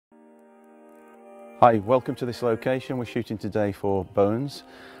Hi, welcome to this location. We're shooting today for Bones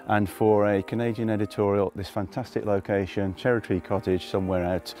and for a Canadian editorial, this fantastic location, Cherry Tree Cottage, somewhere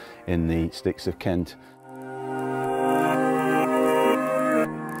out in the sticks of Kent.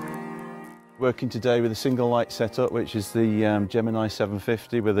 Working today with a single light setup, which is the Gemini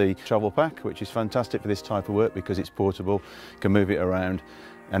 750 with a travel pack, which is fantastic for this type of work because it's portable, you can move it around,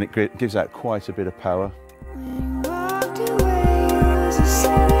 and it gives out quite a bit of power.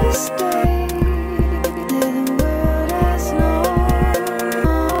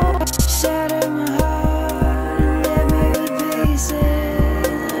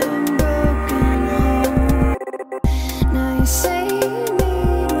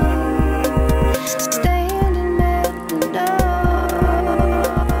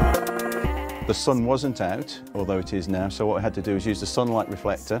 The sun wasn't out, although it is now, so what I had to do is use the sunlight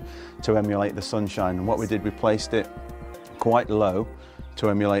reflector to emulate the sunshine, and what we did, we placed it quite low to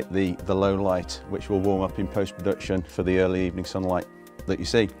emulate the low light, which will warm up in post-production for the early evening sunlight that you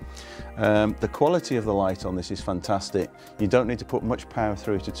see. The quality of the light on this is fantastic. You don't need to put much power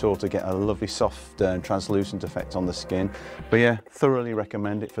through it at all to get a lovely soft and translucent effect on the skin, but yeah, thoroughly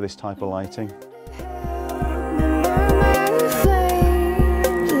recommend it for this type of lighting.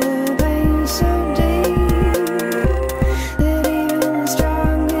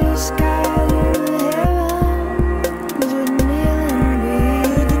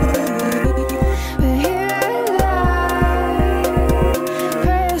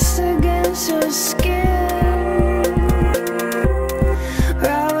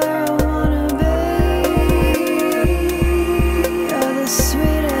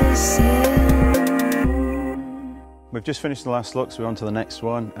 We've just finished the last look, so we're on to the next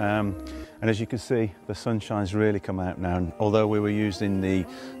one, and as you can see, the sunshine's really come out now, and although we were using the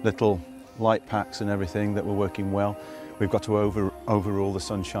little light packs and everything that were working well, we've got to overrule the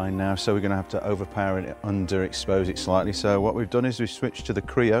sunshine now, so we're going to have to overpower it, underexpose it slightly. So what we've done is we've switched to the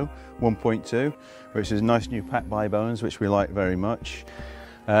Creo 1.2, which is a nice new pack by Bones, which we like very much.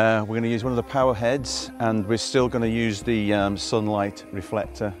 We're going to use one of the power heads, and we're still going to use the sunlight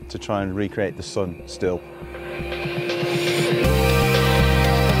reflector to try and recreate the sun still.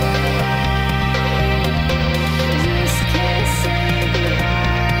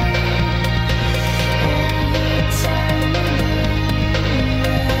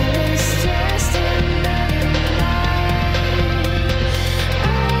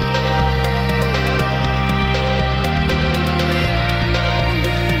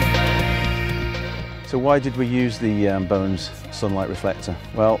 So why did we use the Bones sunlight reflector?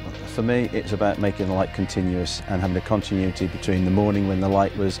 Well, for me it's about making the light continuous and having a continuity between the morning when the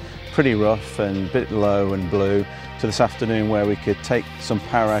light was pretty rough and a bit low and blue to this afternoon where we could take some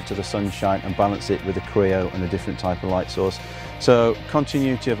power out of the sunshine and balance it with a Creo and a different type of light source. So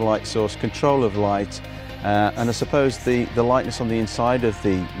continuity of light source, control of light, and I suppose the lightness on the inside of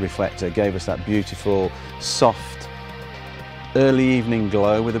the reflector gave us that beautiful, soft, early evening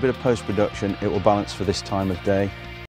glow. With a bit of post-production, it will balance for this time of day.